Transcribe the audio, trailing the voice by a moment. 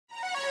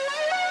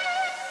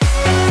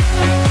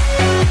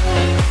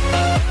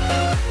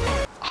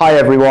Hi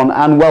everyone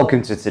and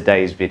welcome to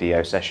today's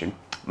video session.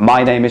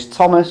 My name is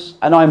Thomas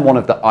and I'm one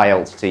of the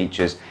IELTS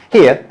teachers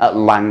here at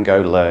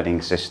LangGo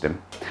Learning System.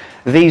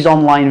 These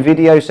online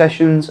video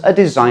sessions are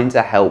designed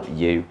to help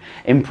you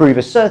improve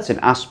a certain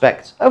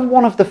aspect of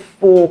one of the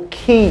 4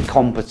 key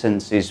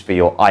competencies for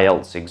your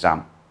IELTS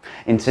exam.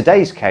 In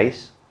today's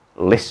case,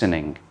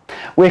 listening.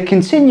 We're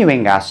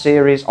continuing our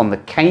series on the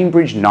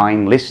Cambridge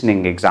 9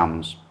 listening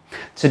exams.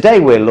 Today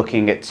we're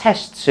looking at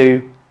Test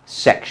 2,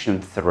 Section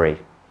 3.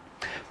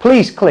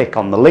 Please click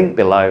on the link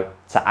below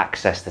to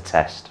access the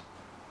test.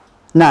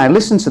 Now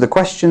listen to the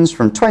questions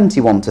from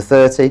 21 to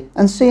 30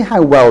 and see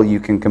how well you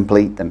can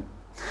complete them.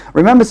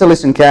 Remember to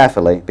listen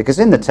carefully because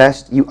in the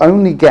test you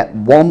only get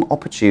one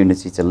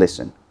opportunity to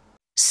listen.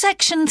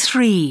 Section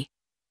 3.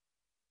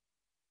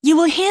 You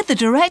will hear the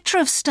Director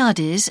of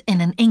Studies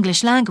in an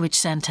English Language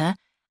Centre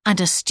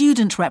and a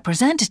student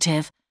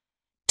representative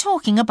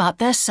talking about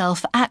their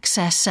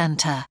self-access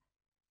centre.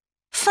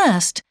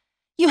 First,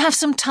 you have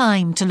some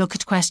time to look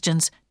at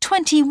questions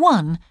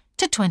 21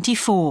 to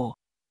 24.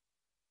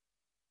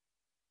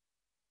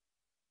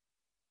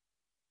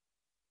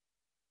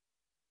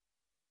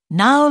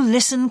 Now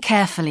listen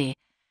carefully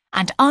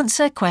and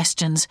answer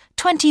questions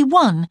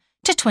 21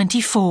 to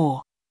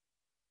 24.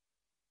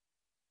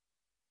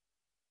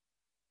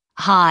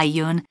 Hi,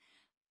 Yun.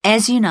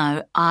 As you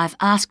know, I've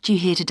asked you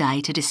here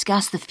today to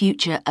discuss the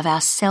future of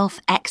our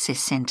self-access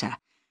centre.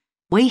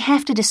 We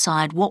have to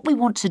decide what we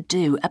want to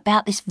do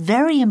about this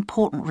very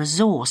important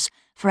resource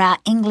for our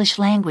English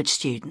language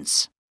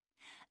students.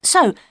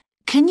 So,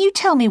 can you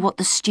tell me what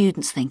the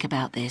students think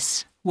about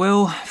this?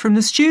 Well, from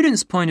the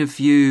students' point of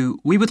view,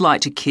 we would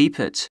like to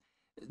keep it.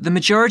 The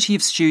majority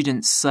of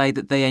students say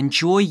that they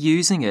enjoy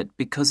using it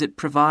because it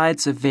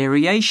provides a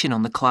variation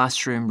on the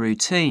classroom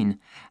routine,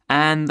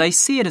 and they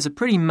see it as a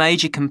pretty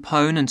major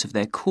component of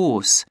their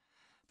course.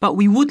 But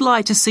we would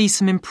like to see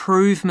some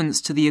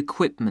improvements to the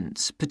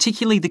equipment,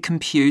 particularly the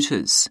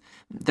computers.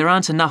 There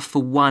aren't enough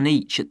for one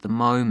each at the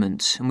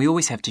moment, and we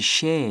always have to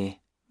share.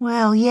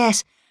 Well,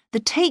 yes,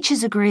 the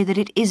teachers agree that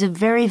it is a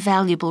very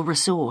valuable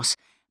resource,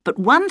 but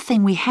one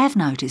thing we have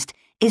noticed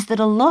is that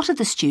a lot of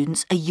the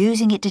students are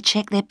using it to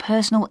check their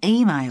personal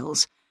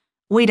emails.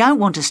 We don't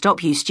want to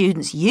stop you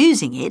students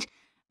using it,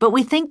 but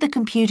we think the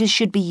computers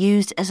should be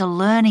used as a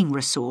learning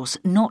resource,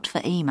 not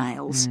for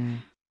emails.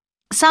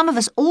 Some of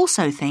us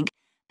also think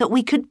that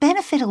we could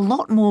benefit a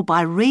lot more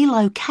by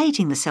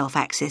relocating the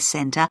Self-Access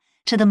Centre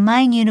to the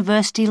main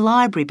university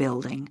library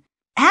building.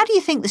 How do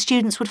you think the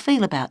students would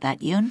feel about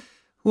that, Yun?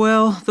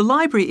 Well, the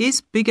library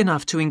is big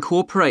enough to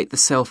incorporate the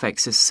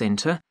Self-Access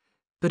Centre,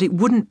 but it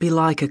wouldn't be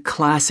like a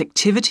class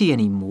activity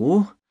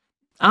anymore.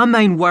 Our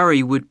main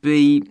worry would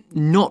be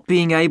not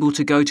being able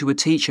to go to a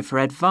teacher for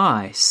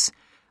advice.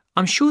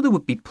 I'm sure there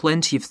would be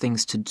plenty of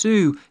things to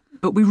do,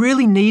 but we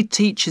really need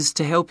teachers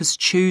to help us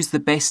choose the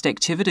best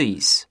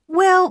activities.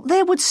 Well,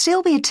 there would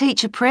still be a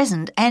teacher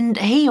present and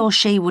he or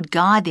she would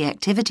guide the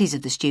activities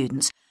of the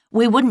students.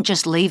 We wouldn't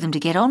just leave them to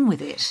get on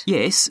with it.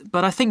 Yes,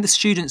 but I think the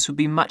students would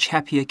be much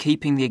happier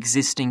keeping the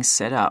existing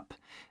setup.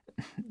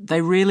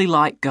 They really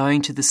like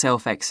going to the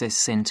Self-Access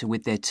Centre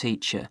with their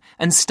teacher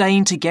and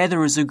staying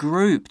together as a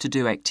group to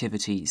do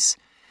activities.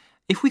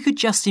 If we could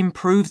just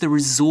improve the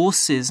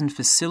resources and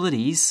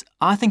facilities,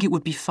 I think it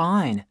would be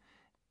fine.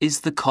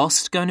 Is the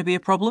cost going to be a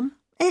problem?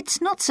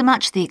 It's not so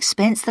much the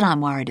expense that I'm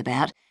worried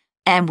about,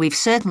 and we've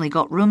certainly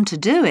got room to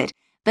do it,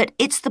 but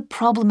it's the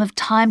problem of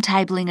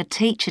timetabling a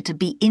teacher to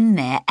be in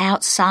there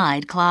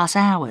outside class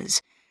hours.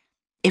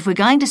 If we're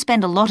going to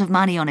spend a lot of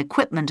money on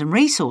equipment and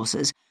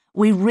resources,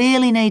 we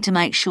really need to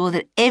make sure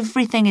that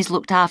everything is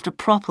looked after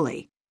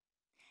properly.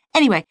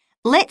 Anyway,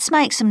 let's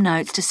make some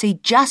notes to see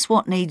just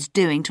what needs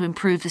doing to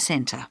improve the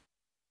centre.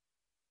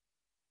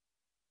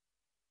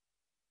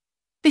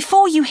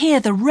 Before you hear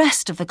the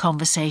rest of the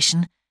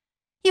conversation,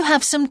 you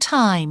have some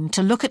time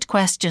to look at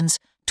questions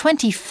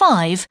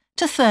 25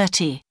 to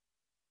 30.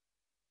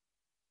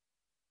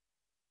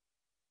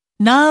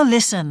 Now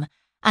listen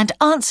and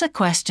answer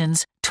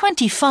questions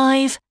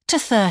 25 to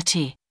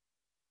 30.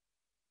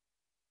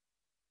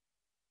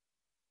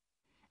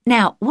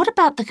 Now, what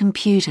about the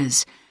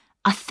computers?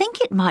 I think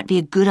it might be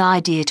a good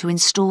idea to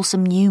install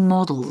some new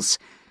models.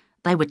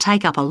 They would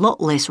take up a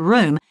lot less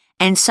room,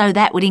 and so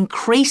that would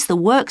increase the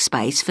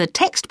workspace for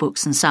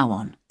textbooks and so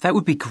on. That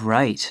would be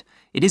great.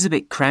 It is a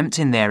bit cramped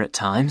in there at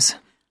times.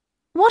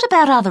 What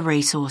about other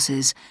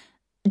resources?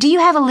 Do you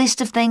have a list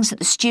of things that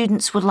the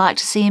students would like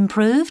to see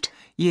improved?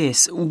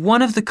 Yes,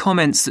 one of the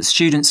comments that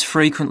students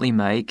frequently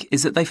make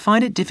is that they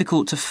find it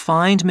difficult to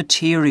find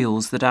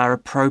materials that are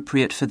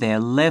appropriate for their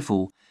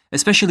level,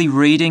 especially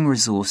reading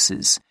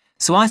resources.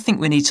 So I think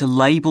we need to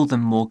label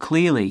them more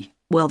clearly.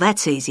 Well,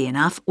 that's easy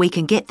enough. We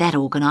can get that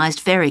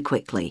organised very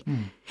quickly.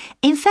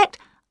 In fact,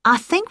 I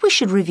think we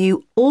should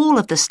review all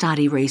of the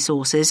study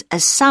resources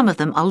as some of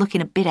them are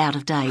looking a bit out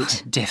of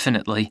date.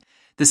 Definitely.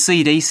 The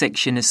CD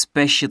section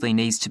especially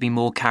needs to be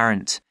more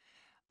current.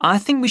 I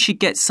think we should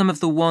get some of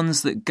the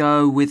ones that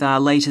go with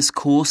our latest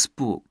course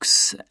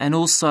books and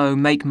also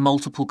make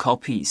multiple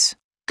copies.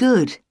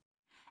 Good.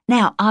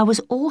 Now, I was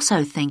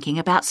also thinking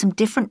about some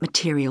different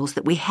materials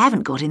that we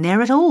haven't got in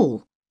there at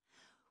all.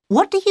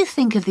 What do you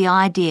think of the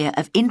idea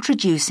of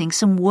introducing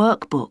some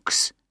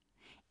workbooks?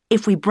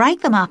 If we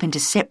break them up into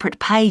separate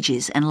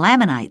pages and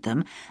laminate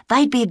them,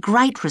 they'd be a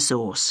great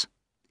resource.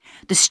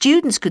 The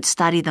students could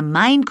study the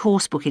main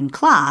course book in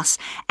class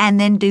and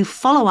then do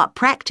follow-up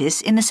practice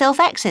in the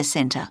Self-Access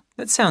Centre.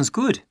 That sounds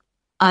good.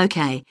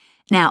 OK,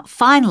 now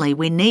finally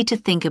we need to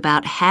think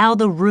about how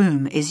the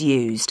room is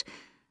used.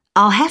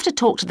 I'll have to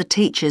talk to the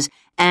teachers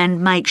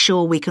and make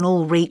sure we can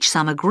all reach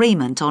some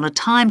agreement on a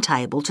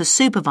timetable to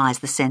supervise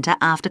the centre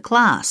after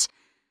class.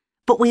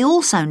 But we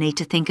also need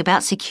to think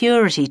about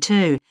security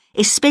too,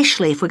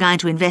 especially if we're going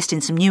to invest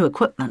in some new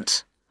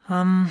equipment.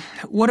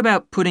 What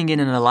about putting in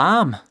an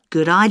alarm?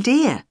 Good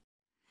idea.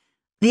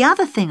 The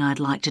other thing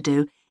I'd like to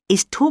do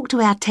is talk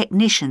to our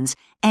technicians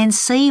and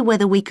see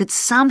whether we could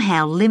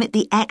somehow limit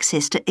the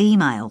access to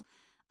email.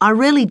 I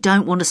really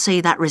don't want to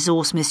see that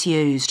resource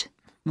misused.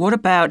 What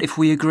about if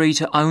we agree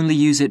to only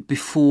use it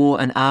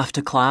before and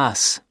after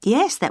class?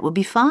 Yes, that would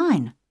be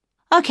fine.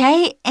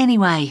 OK,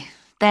 anyway,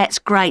 that's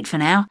great for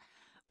now.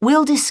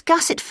 We'll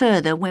discuss it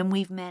further when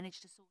we've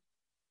managed to sort.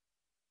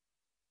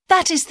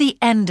 That is the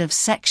end of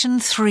section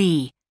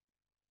 3.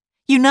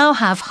 You now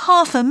have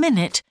half a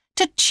minute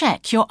to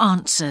check your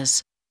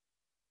answers.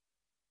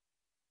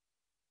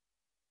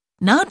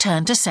 Now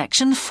turn to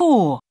section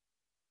 4.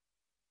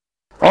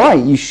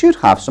 Alright, you should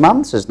have some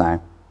answers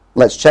now.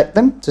 Let's check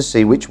them to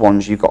see which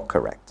ones you got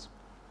correct.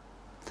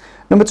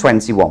 Number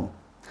 21.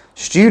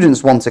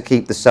 Students want to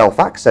keep the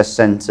Self-Access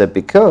Centre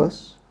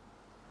because...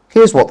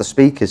 Here's what the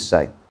speakers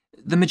say.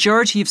 The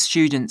majority of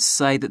students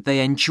say that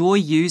they enjoy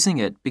using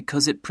it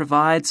because it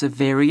provides a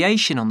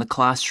variation on the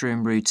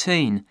classroom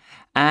routine,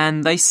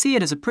 and they see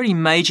it as a pretty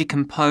major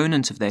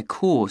component of their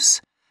course.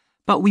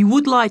 But we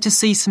would like to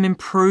see some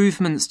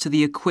improvements to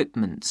the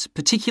equipment,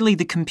 particularly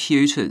the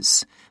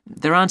computers.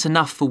 There aren't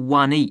enough for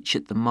one each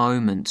at the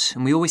moment,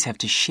 and we always have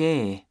to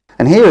share.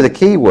 And here are the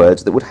key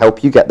words that would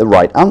help you get the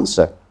right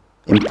answer.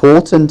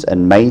 Important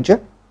and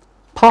major,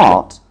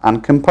 part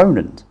and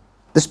component.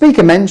 The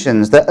speaker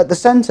mentions that at the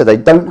centre they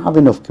don't have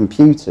enough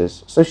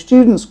computers, so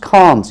students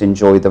can't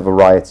enjoy the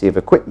variety of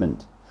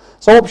equipment.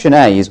 So option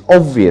A is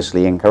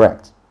obviously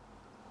incorrect.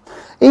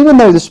 Even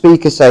though the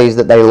speaker says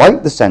that they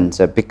like the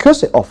centre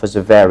because it offers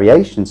a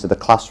variation to the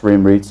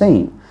classroom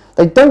routine,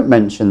 they don't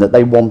mention that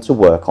they want to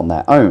work on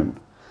their own.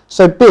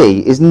 So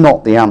B is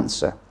not the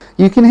answer.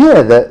 You can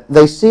hear that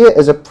they see it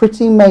as a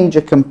pretty major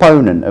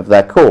component of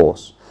their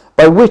course,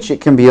 by which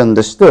it can be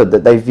understood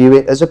that they view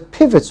it as a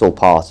pivotal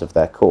part of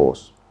their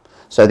course.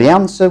 So the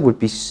answer would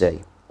be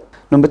C.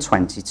 Number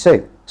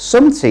 22.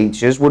 Some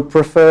teachers would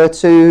prefer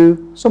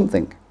to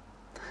something.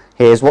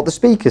 Here's what the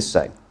speakers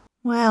say.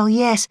 Well,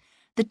 yes,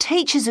 the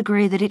teachers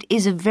agree that it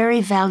is a very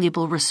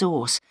valuable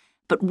resource,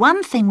 but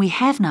one thing we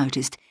have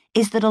noticed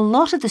is that a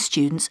lot of the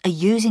students are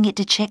using it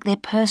to check their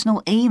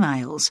personal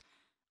emails.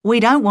 We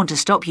don't want to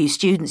stop you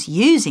students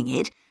using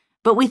it,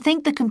 but we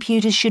think the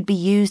computers should be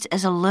used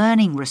as a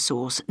learning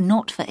resource,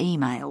 not for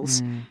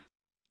emails.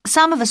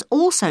 Some of us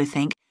also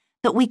think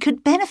that we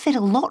could benefit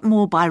a lot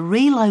more by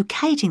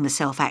relocating the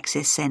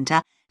Self-Access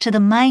Centre to the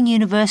main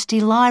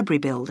university library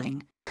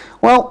building.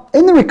 Well,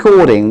 in the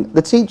recording,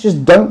 the teachers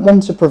don't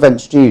want to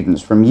prevent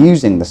students from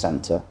using the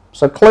centre,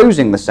 so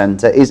closing the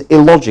centre is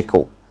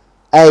illogical.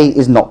 A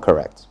is not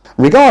correct.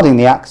 Regarding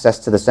the access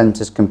to the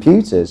centre's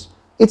computers,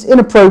 it's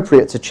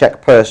inappropriate to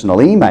check personal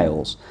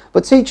emails,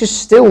 but teachers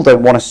still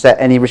don't want to set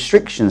any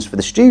restrictions for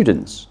the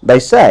students. They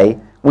say,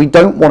 we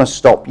don't want to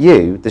stop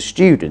you, the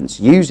students,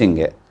 using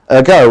it.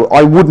 Ergo,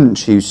 I wouldn't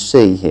choose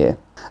C here.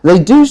 They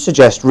do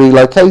suggest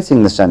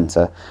relocating the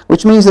centre,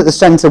 which means that the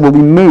centre will be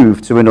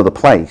moved to another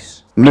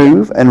place.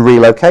 Move and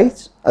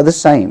relocate are the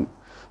same.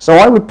 So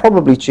I would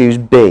probably choose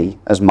B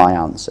as my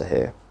answer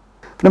here.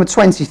 For number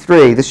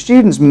 23, the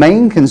students'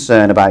 main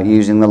concern about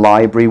using the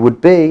library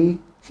would be...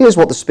 Here's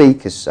what the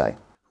speakers say.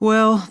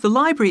 Well, the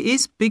library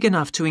is big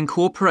enough to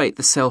incorporate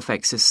the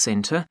Self-Access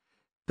Centre,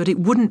 but it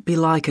wouldn't be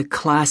like a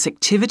class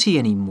activity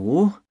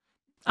anymore.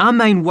 Our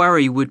main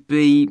worry would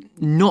be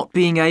not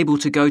being able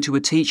to go to a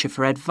teacher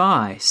for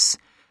advice.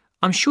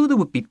 I'm sure there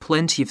would be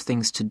plenty of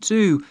things to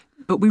do,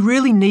 but we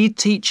really need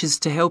teachers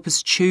to help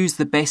us choose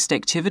the best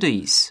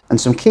activities. And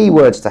some key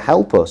words to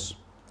help us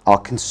are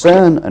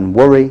concern and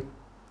worry,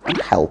 and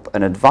help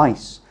and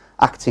advice,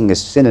 acting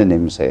as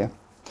synonyms here.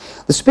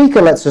 The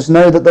speaker lets us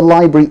know that the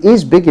library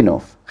is big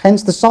enough,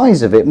 hence the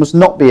size of it must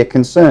not be a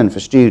concern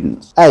for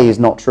students. A is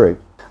not true.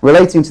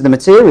 Relating to the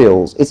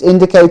materials, it's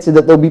indicated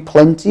that there'll be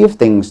plenty of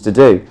things to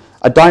do,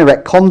 a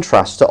direct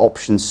contrast to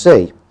option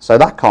C, so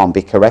that can't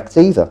be correct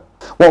either.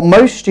 What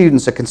most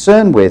students are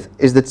concerned with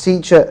is the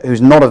teacher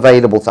who's not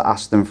available to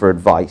ask them for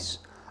advice,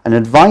 and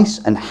advice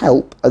and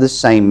help are the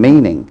same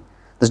meaning.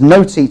 There's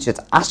no teacher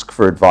to ask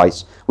for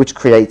advice, which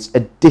creates a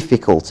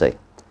difficulty.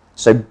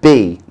 So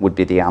B would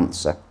be the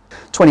answer.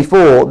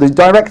 24, the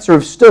Director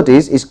of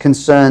Studies is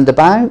concerned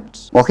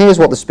about... Well, here's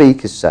what the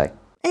speakers say.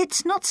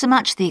 It's not so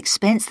much the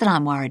expense that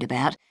I'm worried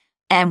about,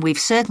 and we've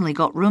certainly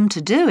got room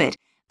to do it,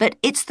 but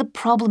it's the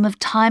problem of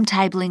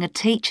timetabling a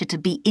teacher to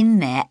be in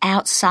there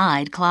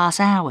outside class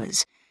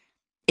hours.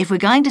 If we're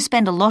going to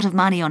spend a lot of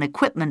money on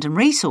equipment and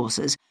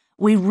resources,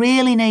 we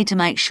really need to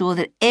make sure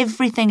that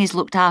everything is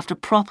looked after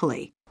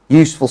properly.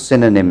 Useful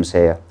synonyms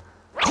here: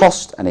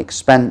 cost and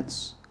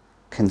expense,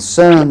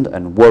 concerned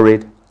and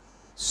worried,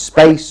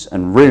 space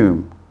and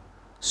room,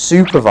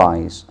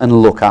 supervise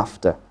and look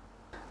after.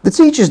 The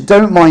teachers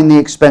don't mind the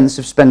expense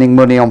of spending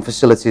money on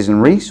facilities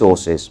and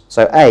resources,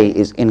 so A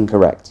is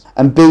incorrect.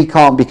 And B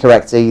can't be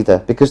correct either,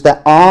 because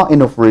there are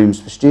enough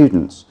rooms for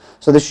students,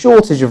 so the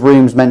shortage of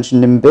rooms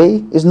mentioned in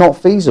B is not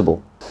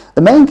feasible.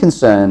 The main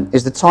concern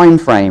is the time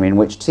frame in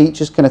which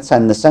teachers can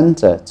attend the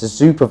centre to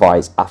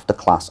supervise after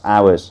class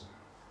hours,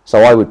 so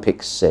I would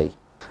pick C.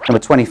 Number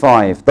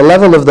 25. The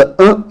level of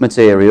the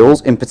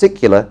materials in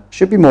particular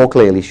should be more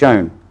clearly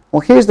shown.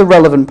 Well, here's the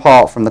relevant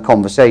part from the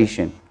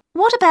conversation.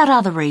 What about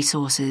other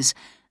resources?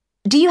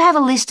 Do you have a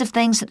list of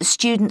things that the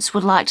students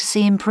would like to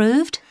see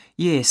improved?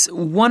 Yes,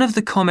 one of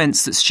the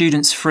comments that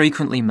students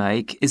frequently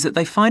make is that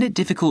they find it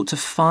difficult to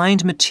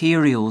find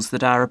materials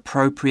that are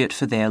appropriate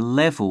for their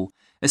level,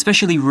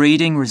 especially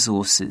reading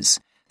resources.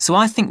 So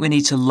I think we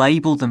need to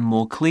label them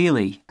more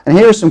clearly. And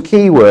here are some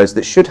keywords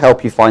that should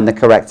help you find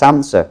the correct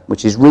answer,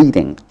 which is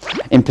reading.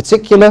 In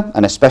particular,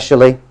 and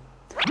especially,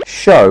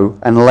 show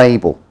and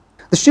label.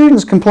 The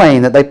students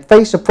complain that they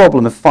face a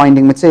problem of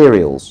finding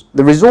materials.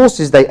 The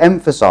resources they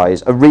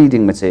emphasise are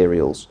reading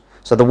materials,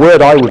 so the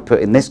word I would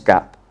put in this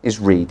gap is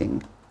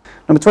reading.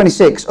 Number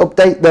 26,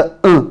 update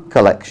the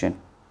collection.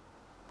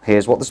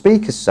 Here's what the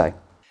speakers say.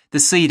 The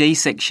CD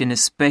section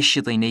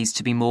especially needs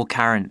to be more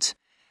current.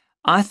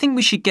 I think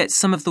we should get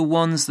some of the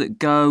ones that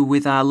go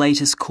with our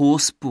latest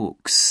course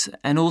books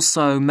and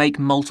also make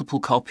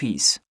multiple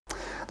copies.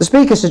 The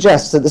speaker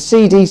suggests that the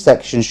CD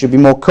section should be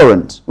more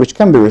current, which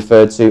can be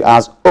referred to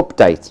as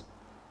update.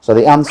 So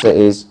the answer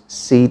is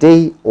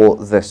CD or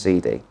the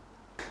CD.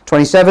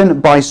 27,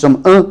 buy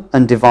some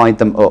and divide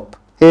them up.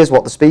 Here's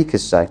what the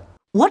speakers say.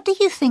 What do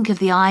you think of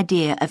the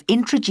idea of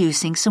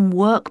introducing some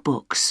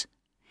workbooks?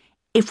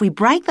 If we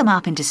break them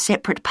up into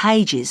separate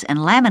pages and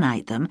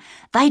laminate them,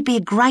 they'd be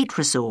a great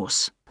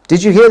resource.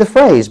 Did you hear the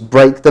phrase,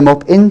 break them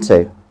up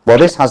into? Well,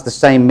 this has the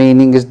same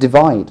meaning as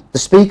divide. The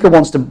speaker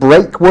wants to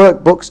break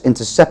workbooks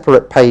into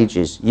separate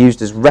pages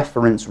used as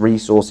reference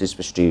resources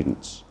for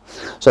students.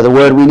 So the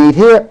word we need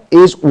here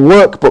is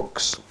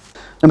workbooks.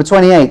 Number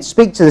 28,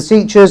 speak to the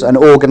teachers and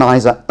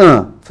organise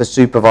a for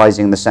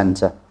supervising the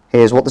centre.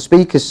 Here's what the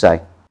speakers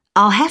say.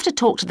 I'll have to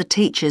talk to the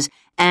teachers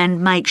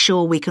and make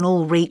sure we can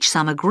all reach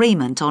some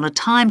agreement on a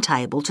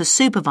timetable to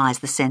supervise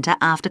the centre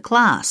after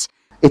class.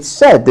 It's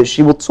said that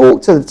she will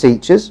talk to the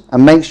teachers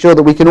and make sure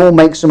that we can all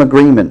make some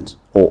agreement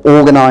or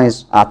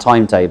organise our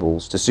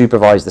timetables to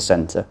supervise the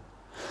centre.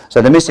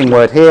 So the missing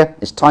word here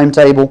is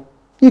timetable.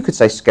 You could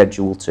say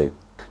schedule too.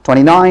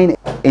 29,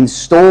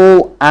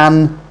 install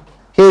an.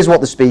 Here's what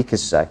the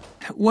speakers say.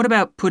 What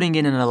about putting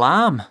in an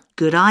alarm?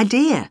 Good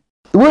idea.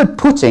 The word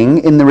putting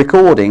in the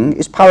recording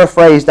is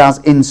paraphrased as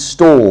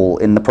install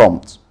in the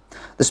prompt.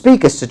 The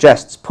speaker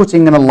suggests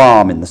putting an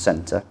alarm in the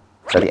centre.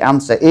 So the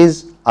answer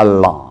is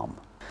alarm.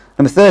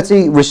 Number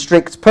 30,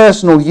 restrict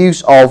personal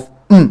use of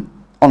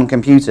on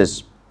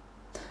computers.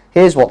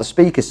 Here's what the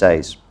speaker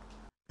says.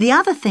 The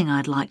other thing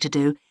I'd like to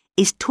do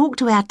is talk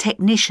to our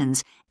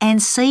technicians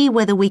and see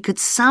whether we could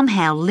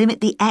somehow limit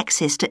the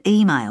access to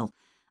email.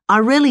 I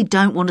really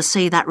don't want to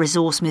see that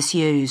resource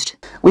misused.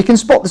 We can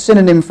spot the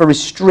synonym for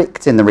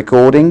restrict in the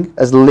recording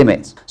as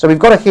limit, so we've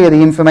got to hear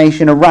the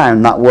information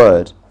around that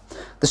word.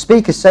 The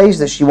speaker says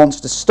that she wants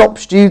to stop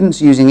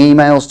students using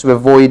emails to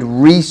avoid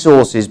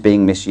resources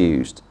being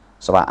misused.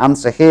 So our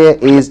answer here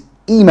is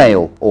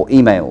email or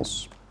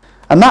emails.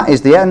 And that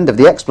is the end of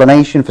the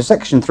explanation for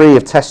section 3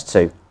 of test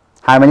 2.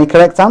 How many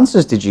correct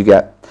answers did you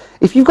get?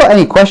 If you've got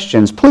any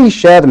questions, please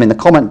share them in the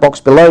comment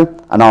box below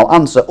and I'll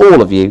answer all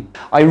of you.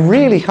 I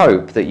really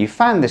hope that you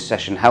found this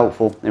session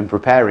helpful in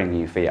preparing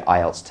you for your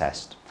IELTS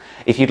test.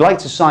 If you'd like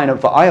to sign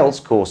up for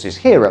IELTS courses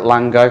here at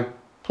LangGo,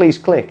 please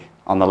click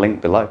on the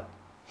link below.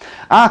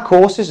 Our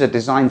courses are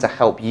designed to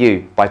help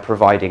you by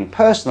providing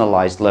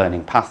personalised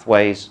learning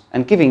pathways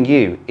and giving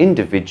you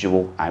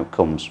individual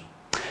outcomes.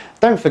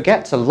 Don't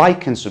forget to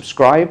like and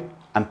subscribe,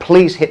 and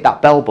please hit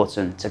that bell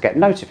button to get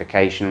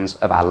notifications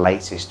of our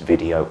latest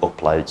video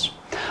uploads.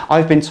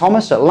 I've been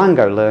Thomas at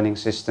LangGo Learning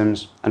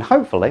Systems, and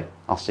hopefully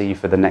I'll see you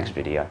for the next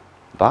video.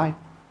 Bye.